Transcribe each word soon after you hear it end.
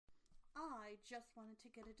I just wanted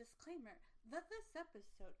to get a disclaimer that this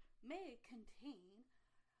episode may contain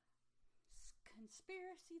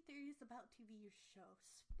conspiracy theories about TV shows.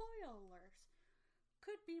 Spoilers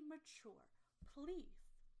could be mature.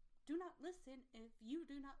 Please do not listen if you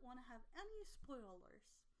do not want to have any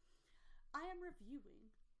spoilers. I am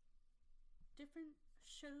reviewing different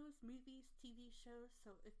shows, movies, TV shows,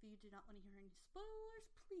 so if you do not want to hear any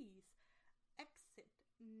spoilers, please exit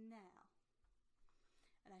now.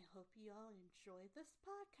 And I hope you all enjoy this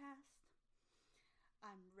podcast.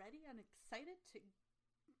 I'm ready and excited to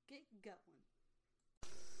get going.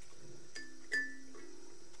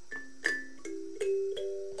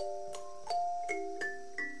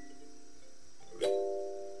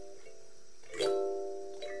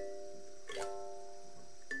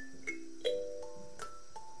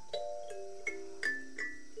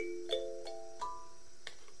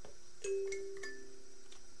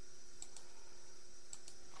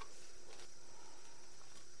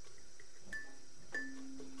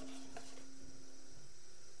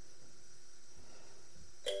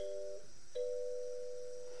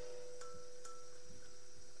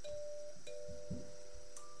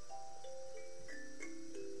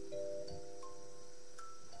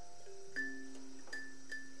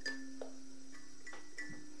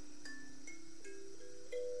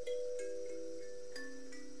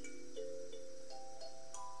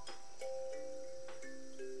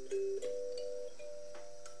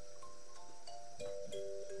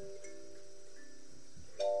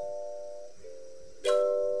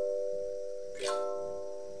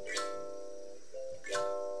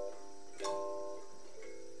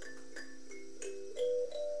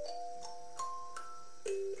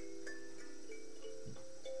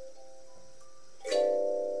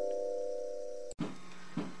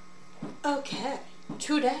 Okay,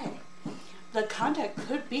 today, the content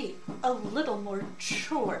could be a little more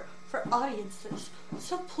mature for audiences,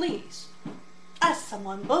 so please, as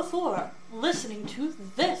someone before listening to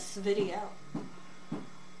this video,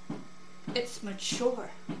 it's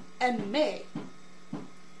mature and may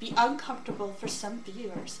be uncomfortable for some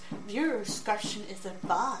viewers. Viewer discretion is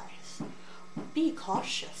advised. Be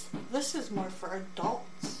cautious. This is more for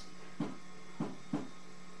adults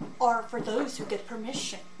or for those who get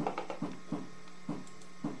permission.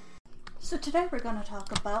 So today we're going to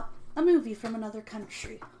talk about a movie from another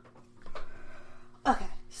country. Okay,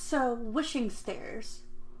 so Wishing Stairs,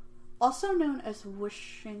 also known as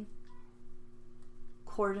Wishing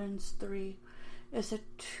Cordons 3, is a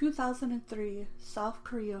 2003 South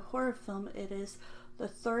Korea horror film. It is the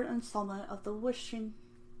third installment of the Wishing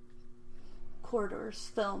Corridors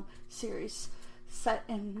film series set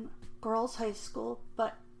in girls' high school,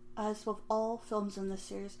 but as with all films in this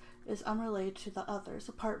series, is unrelated to the others,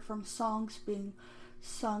 apart from songs being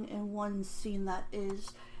sung in one scene that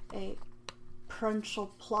is a parental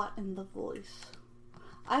plot in the voice.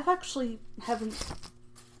 I've actually haven't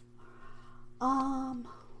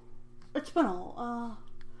it's been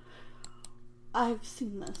I've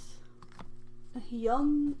seen this.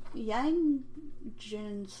 Yang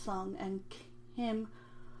Jin Sung and Kim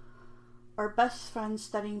are best friends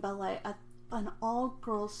studying ballet at an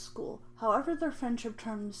all-girls school. However, their friendship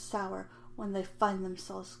turns sour when they find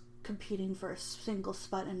themselves competing for a single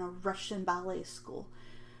spot in a Russian ballet school.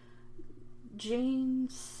 Jane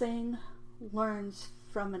Singh learns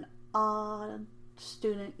from an odd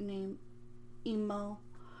student named Emo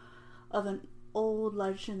of an old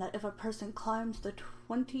legend that if a person climbs the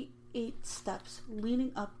 28 steps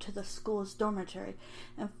leading up to the school's dormitory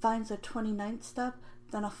and finds a 29th step,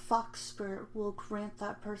 then a fox spirit will grant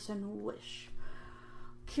that person a wish.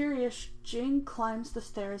 Curious, Jane climbs the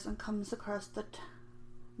stairs and comes across the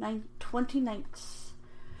 29th,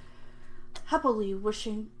 happily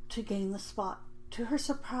wishing to gain the spot. To her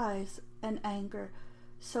surprise and anger,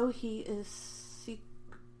 So Hee is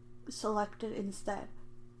selected instead.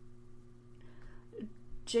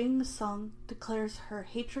 Jang Sung declares her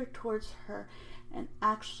hatred towards her and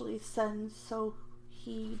actually sends So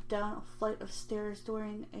Hee down a flight of stairs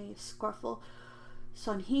during a scuffle.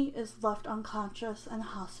 Sun Hee is left unconscious and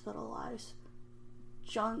hospitalized.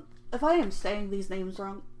 Jung, if I am saying these names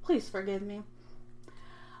wrong, please forgive me,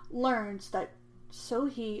 learns that So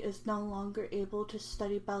Hee is no longer able to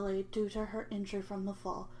study ballet due to her injury from the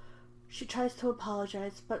fall. She tries to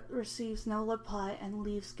apologize but receives no reply and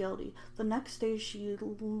leaves guilty. The next day she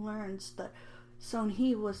learns that Sun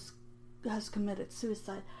Hee has committed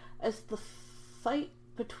suicide. As the fight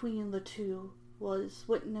between the two was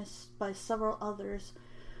witnessed by several others,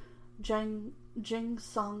 Jang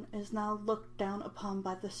Sung is now looked down upon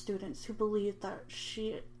by the students who believe that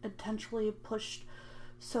she intentionally pushed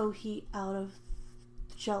So Hee out of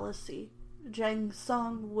jealousy. Jang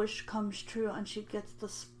Sung wish comes true and she gets the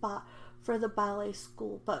spot for the ballet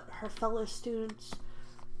school, but her fellow students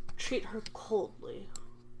treat her coldly.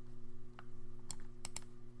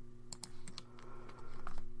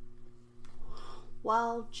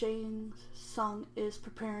 While Jang Sung is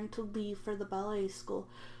preparing to leave for the ballet school,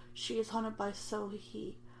 she is haunted by So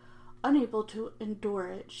Hee. Unable to endure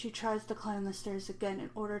it, she tries to climb the stairs again in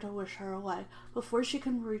order to wish her away. Before she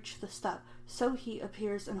can reach the step, So Hee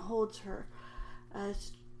appears and holds her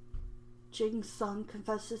as Jang Sung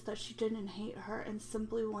confesses that she didn't hate her and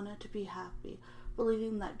simply wanted to be happy.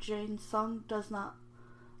 Believing that Jang Sung does not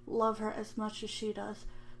love her as much as she does,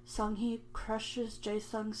 Sung Hee crushes Jae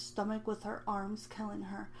Sung's stomach with her arms, killing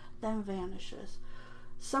her, then vanishes.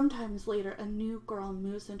 Sometimes later, a new girl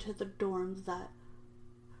moves into the dorm that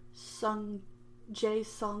Jae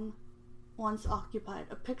Sung once occupied.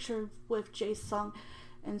 A picture with Jae Sung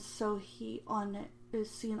and So Hee on it is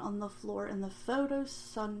seen on the floor. In the photo,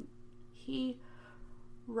 Sung Hee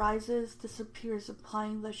rises, disappears,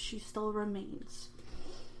 implying that she still remains.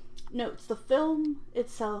 Notes: the film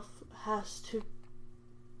itself has to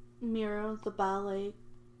mirror the ballet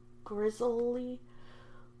Grizzly,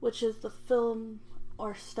 which is the film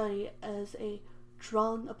or study as a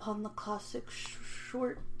drawing upon the classic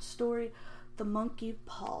short story The Monkey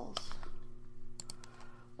Paws.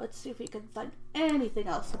 Let's see if we can find anything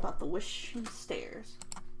else about the Wishing Stairs.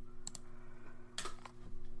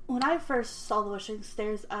 When I first saw the Wishing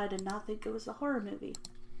Stairs, I did not think it was a horror movie.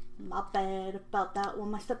 My bad about that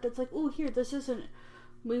one. My stepdad's like, oh, here, this is a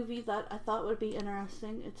movie that I thought would be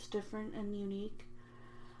interesting. It's different and unique.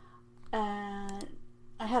 And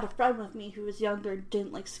I had a friend with me who was younger and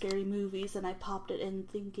didn't like scary movies, and I popped it in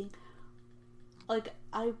thinking, like,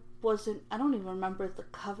 I don't even remember if the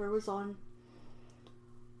cover was on,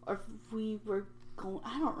 or if we were going,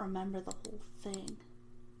 I don't remember the whole thing.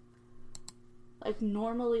 Like,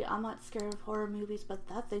 normally I'm not scared of horror movies, but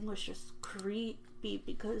that thing was just creepy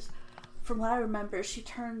because from what I remember, she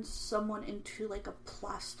turns someone into like a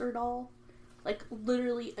plaster doll. Like,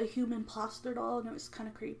 literally a human plaster doll, and it was kind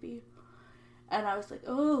of creepy. And I was like,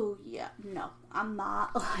 oh, yeah, no, I'm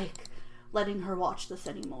not, like, letting her watch this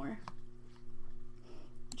anymore.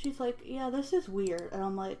 She's like, yeah, this is weird. And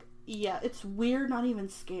I'm like, yeah, it's weird, not even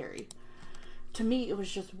scary. To me, it was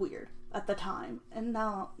just weird at the time. And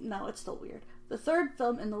now it's still weird. The third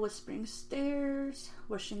film in the Whispering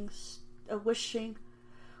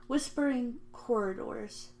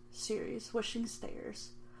Corridors series, Wishing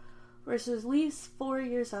Stairs, was released 4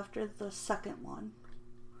 years after the second one.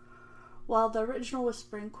 While the original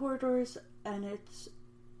Whispering Corridors and its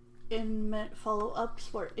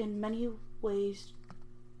follow-ups were in many ways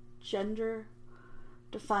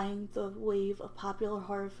gender-defying, the wave of popular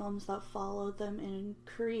horror films that followed them in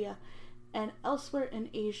Korea and elsewhere in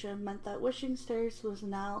Asia meant that Wishing Stairs was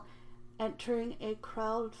now entering a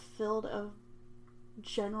crowd filled of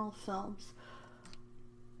general films.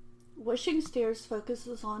 Wishing Stairs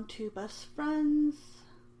focuses on two best friends.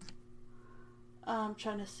 I'm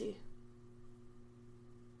trying to see.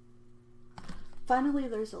 Finally,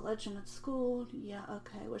 there's a legend at school. Yeah,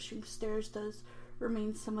 okay. Wishing Stairs does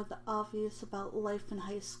remain some of the obvious about life in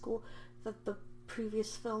high school that the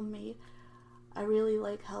previous film made. I really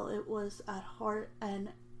like how it was at heart an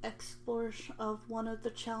exploration of one of the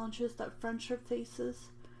challenges that friendship faces,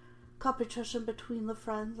 competition between the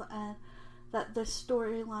friends, and that the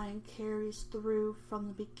storyline carries through from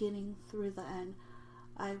the beginning through the end.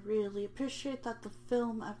 I really appreciate that the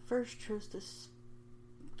film at first chose to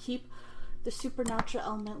keep the supernatural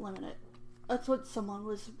element limited. That's what someone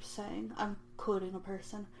was saying. I'm quoting a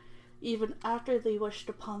person. Even after they wished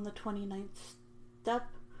upon the 29th step,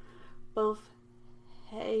 both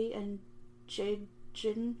Hae and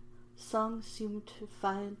Jin Sung seemed to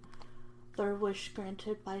find their wish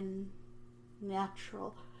granted by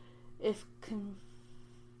natural. If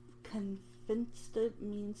convinced it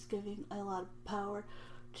means giving a lot of power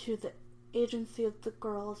to the agency of the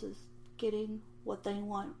girls is getting what they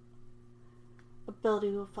want.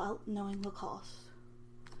 Ability without knowing the cost.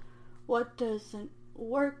 What doesn't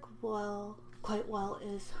work quite well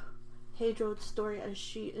is Haedrod's story, as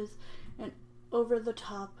she is an over the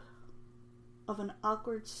top of an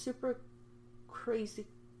awkward, super crazy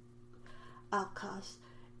outcast.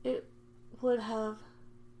 It would have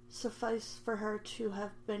sufficed for her to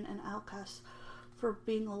have been an outcast for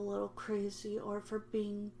being a little crazy or for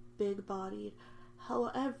being big bodied.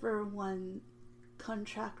 However, when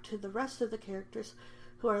contract to the rest of the characters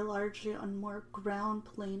who are largely on more ground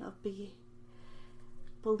plane of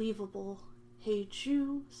believable,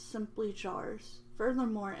 Hae-ju simply jars.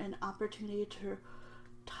 Furthermore, an opportunity to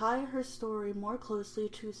tie her story more closely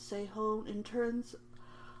to Sehun in terms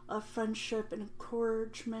of friendship and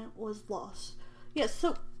encouragement was lost. Yes,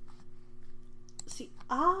 so see,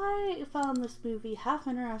 I found this movie half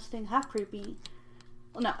interesting, half creepy.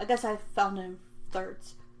 Well, no, I guess I found it in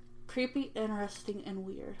thirds. Creepy, interesting, and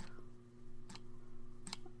weird.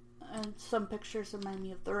 And some pictures remind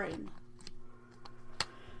me of The Ring.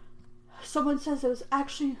 Someone says it was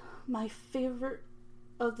actually my favorite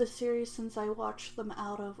of the series since I watched them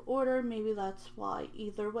out of order. Maybe that's why.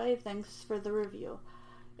 Either way, thanks for the review.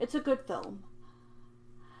 It's a good film.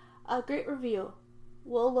 A great review.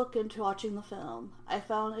 We'll look into watching the film. I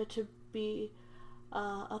found it to be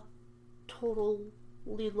a totally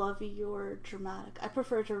lovey or dramatic. I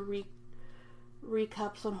prefer to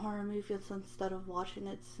recaps on horror movies instead of watching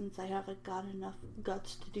it since I haven't got enough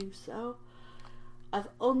guts to do so. I've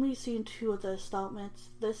only seen 2 of the installments,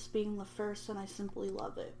 this being the first, and I simply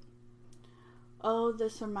love it. Oh,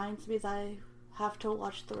 this reminds me that I have to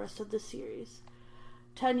watch the rest of the series.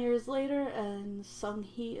 10 years later, and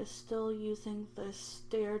Sung-hee is still using the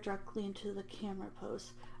stare directly into the camera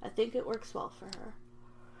pose. I think it works well for her.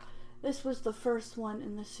 This was the first one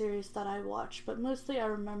in the series that I watched, but mostly I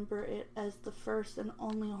remember it as the first and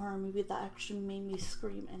only horror movie that actually made me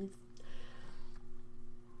scream in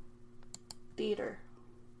theater.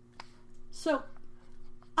 So,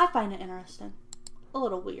 I find it interesting. A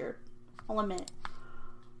little weird, I'll admit.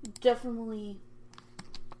 Definitely,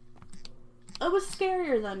 it was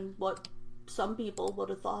scarier than what some people would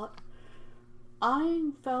have thought. I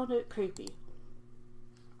found it creepy.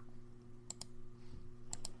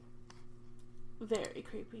 Very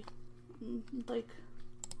creepy. Like,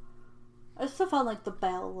 I still found like the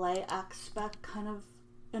ballet aspect kind of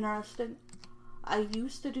interesting. I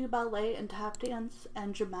used to do ballet and tap dance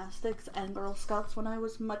and gymnastics and Girl Scouts when I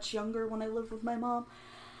was much younger, when I lived with my mom.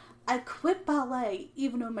 I quit ballet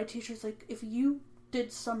even though my teacher's like, if you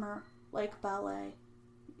did summer like ballet,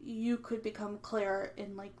 you could become Claire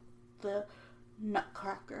in like the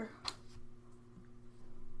Nutcracker.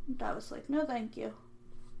 And I was like, no thank you.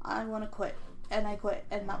 I want to quit. And I quit,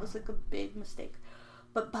 and that was like a big mistake.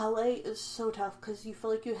 But ballet is so tough because you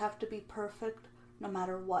feel like you have to be perfect no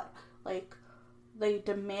matter what. Like, they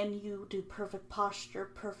demand you do perfect posture,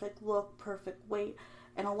 perfect look, perfect weight,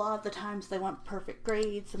 and a lot of the times they want perfect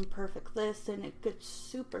grades and perfect this, and it gets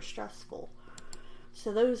super stressful.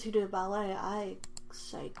 So those who do ballet, I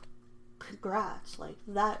say congrats. Like,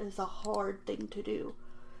 that is a hard thing to do,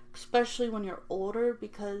 especially when you're older,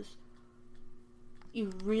 because you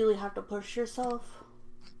really have to push yourself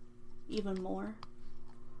even more.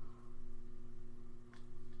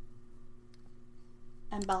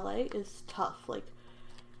 And ballet is tough. Like,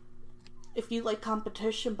 if you like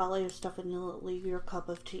competition, ballet is definitely your cup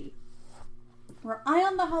of tea. Where I,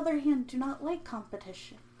 on the other hand, do not like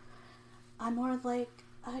competition. I'm more like,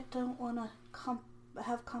 I don't want to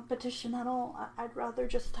have competition at all. I'd rather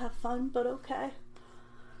just have fun, but okay.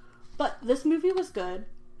 But this movie was good.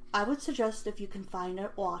 I would suggest if you can find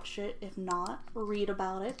it, watch it. If not, read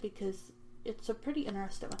about it because it's a pretty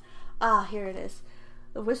interesting one. Ah, here it is.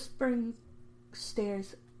 The Whispering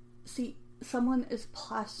Stairs. See, someone is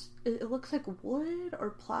it looks like wood or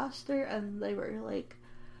plaster, and they were like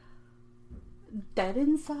dead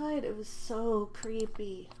inside. It was so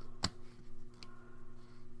creepy.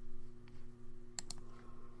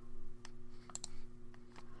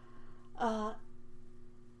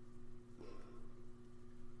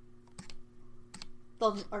 The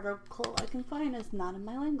only article I can find is not in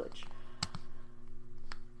my language.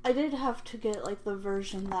 I did have to get like the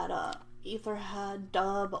version that either had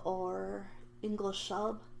dub or English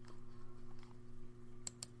sub.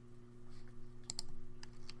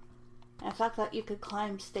 And the fact that you could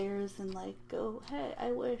climb stairs and like go, hey,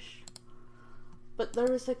 I wish. But there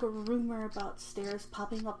was like a rumor about stairs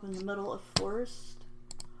popping up in the middle of forest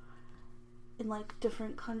in like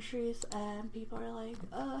different countries, and people are like,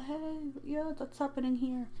 hey, yeah, that's happening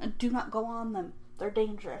here. And do not go on them. They're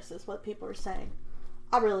dangerous, is what people are saying.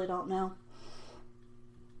 I really don't know.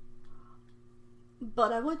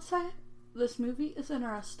 But I would say this movie is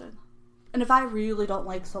interesting. And if I really don't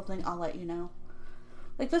like something, I'll let you know.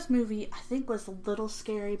 Like, this movie, I think, was a little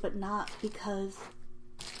scary, but not because...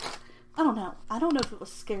 I don't know. I don't know if it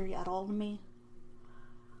was scary at all to me.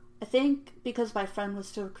 I think because my friend was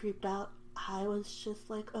so creeped out, I was just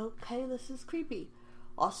like, okay, this is creepy.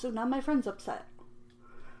 Also, now my friend's upset.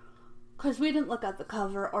 Because we didn't look at the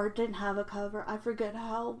cover, or it didn't have a cover. I forget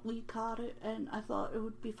how we got it, and I thought it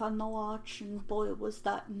would be fun to watch, and boy, was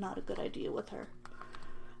that not a good idea with her.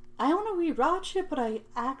 I want to rewatch it, but I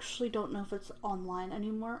actually don't know if it's online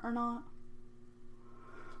anymore or not.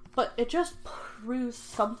 But it just proves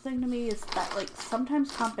something to me, is that, like,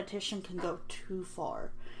 sometimes competition can go too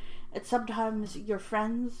far. And sometimes your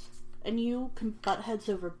friends and you can butt heads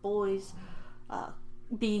over boys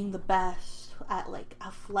being the best at, like,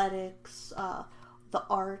 athletics, the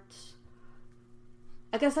arts.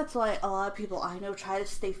 I guess that's why a lot of people I know try to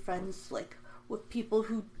stay friends, like, with people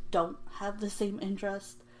who don't have the same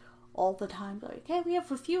interest all the time. They're like, hey, we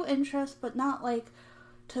have a few interests, but not, like,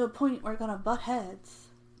 to the point where we're gonna butt heads.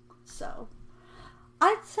 So,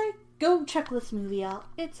 I'd say go check this movie out.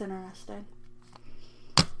 It's interesting.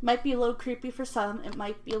 Might be a little creepy for some. It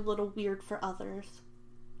might be a little weird for others.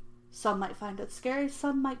 Some might find it scary.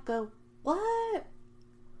 Some might go, what?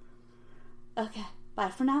 Okay, bye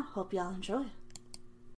for now. Hope y'all enjoy.